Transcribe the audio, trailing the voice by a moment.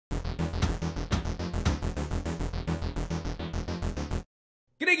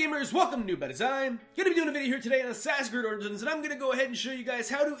G'day gamers, welcome to New by Design. Gonna be doing a video here today on Assassin's Creed Origins, and I'm gonna go ahead and show you guys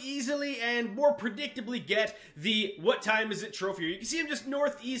how to easily and more predictably get the what time is it trophy here. You can see I'm just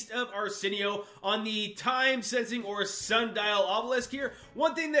northeast of Arsenio on the time sensing or sundial obelisk here.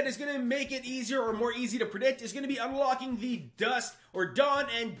 One thing that is gonna make it easier or more easy to predict is gonna be unlocking the Dusk or Dawn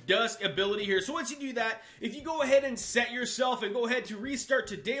and Dusk ability here. So once you do that, if you go ahead and set yourself and go ahead to restart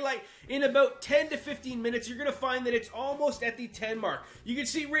to daylight in about 10 to 15 minutes, you're gonna find that it's almost at the 10 mark. You can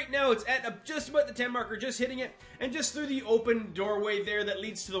see right now it's at just about the 10 mark, or just hitting it, and just through the open doorway there that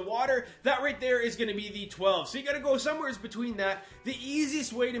leads to the water, that right there is gonna be the 12. So you gotta go somewhere between that. The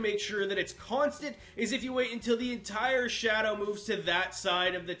easiest way to make sure that it's constant is if you wait until the entire shadow moves to that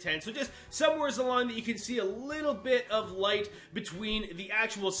side of the 10. So just somewhere along that you can see a little bit of light between the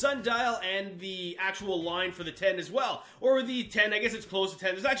actual sundial and the actual line for the 10 as well. Or the 10, I guess it's close to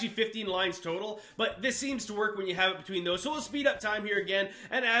 10. There's actually 15 lines total, but this seems to work when you have it between those. So we'll speed up time here again,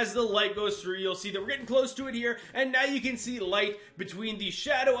 and as the light goes through, you'll see that we're getting close to it here, and now you can see light between the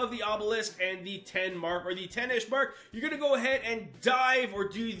shadow of the obelisk and the 10 mark, or the 10-ish mark. You're going to go ahead and dive, or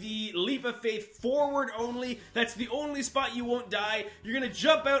do the leap of faith forward only. That's the only spot you won't die. You're going to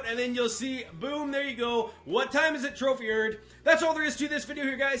jump out, and then you'll see, boom, there you go. What time is it trophy earned? That's all there is to this video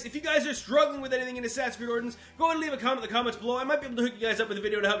here, guys. If you guys are struggling with anything in Assassin's Creed Origins, go ahead and leave a comment in the comments below. I might be able to hook you guys up with a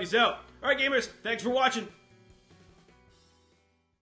video to help you out. Alright, gamers, thanks for watching.